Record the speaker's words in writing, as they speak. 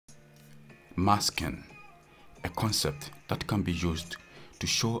Masking, a concept that can be used to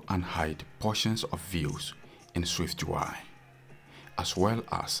show and hide portions of views in SwiftUI, as well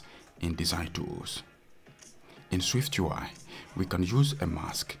as in design tools. In SwiftUI, we can use a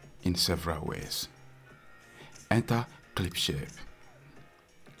mask in several ways. Enter ClipShape,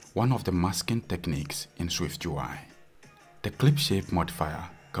 one of the masking techniques in SwiftUI. The ClipShape modifier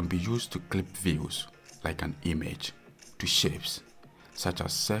can be used to clip views like an image to shapes such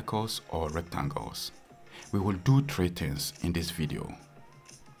as circles or rectangles. We will do three things in this video.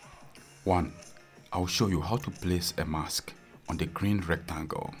 1. I'll show you how to place a mask on the green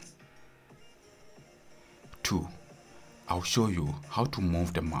rectangle. 2. I'll show you how to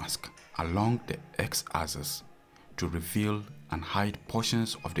move the mask along the x-axis to reveal and hide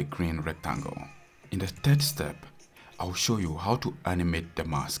portions of the green rectangle. In the third step, I'll show you how to animate the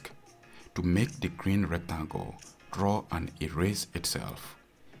mask to make the green rectangle draw and erase itself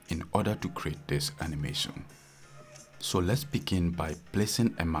in order to create this animation. So let's begin by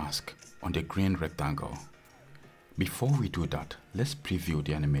placing a mask on the green rectangle. Before we do that, let's preview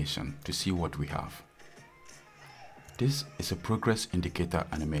the animation to see what we have. This is a progress indicator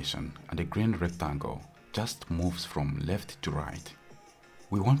animation, and the green rectangle just moves from left to right.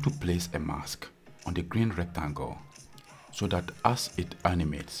 We want to place a mask on the green rectangle so that as it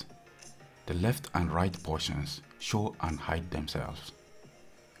animates, the left and right portions show and hide themselves.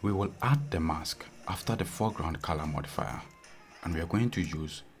 We will add the mask after the foreground color modifier, and we are going to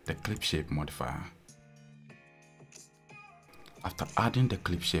use the ClipShape modifier. After adding the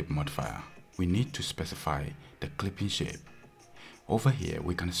ClipShape modifier, we need to specify the clipping shape. Over here,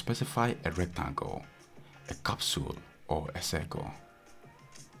 we can specify a rectangle, a capsule, or a circle.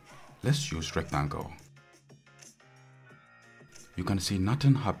 Let's use rectangle. You can see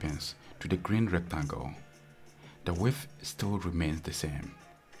nothing happens to the green rectangle. The width still remains the same.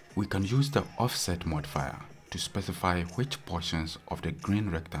 We can use the offset modifier to specify which portions of the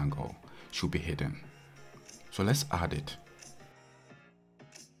green rectangle should be hidden. So let's add it.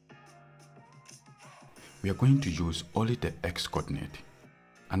 We are going to use only the x coordinate,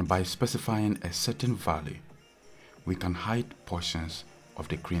 and by specifying a certain value, we can hide portions of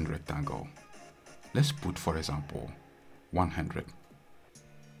the green rectangle. Let's put, for example, 100.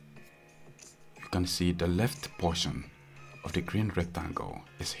 You can see the left portion of the green rectangle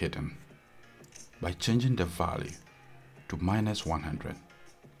is hidden. By changing the value to -100,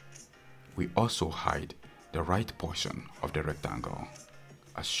 we also hide the right portion of the rectangle,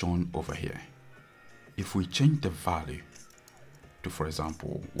 as shown over here. If we change the value to, for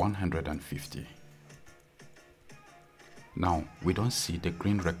example, 150, now we don't see the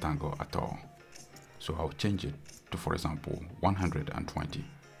green rectangle at all. So I'll change it to, for example, 120.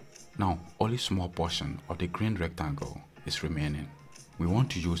 Now only small portion of the green rectangle is remaining. We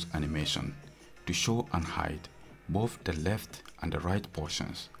want to use animation to show and hide both the left and the right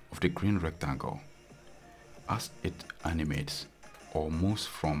portions of the green rectangle as it animates or moves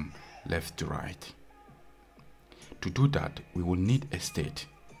from left to right. To do that, we will need a state.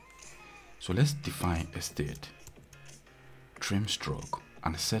 So let's define a state, trim stroke,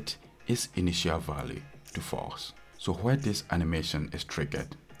 and set its initial value to false. So where this animation is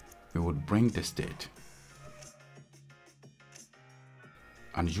triggered, we would bring the state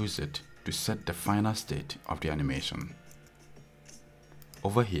and use it to set the final state of the animation.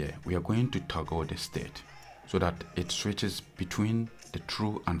 Over here, we are going to toggle the state so that it switches between the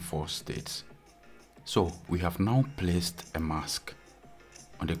true and false states. So we have now placed a mask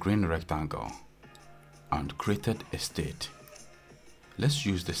on the green rectangle and created a state. Let's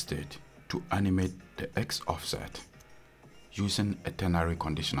use the state to animate the x offset using a ternary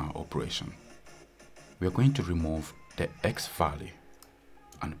conditional operation. We are going to remove the x value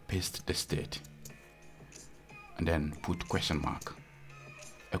and paste the state, and then put question mark.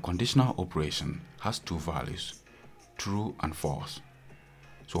 A conditional operation has two values, true and false.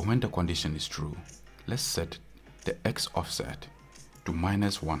 So when the condition is true, let's set the x offset to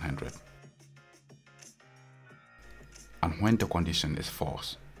 -100. And when the condition is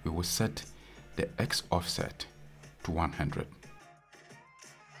false, we will set the x offset to 100.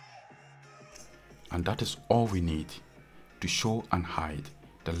 And that is all we need to show and hide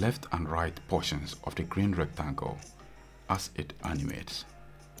the left and right portions of the green rectangle as it animates.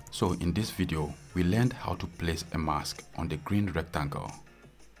 So in this video, we learned how to place a mask on the green rectangle.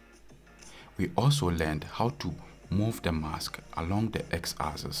 We also learned how to move the mask along the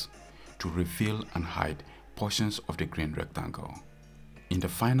x-axis to reveal and hide portions of the green rectangle. In the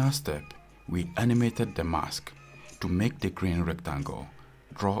final step, we animated the mask to make the green rectangle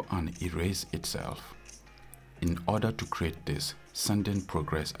draw and erase itself in order to create this sending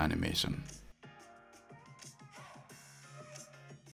progress animation.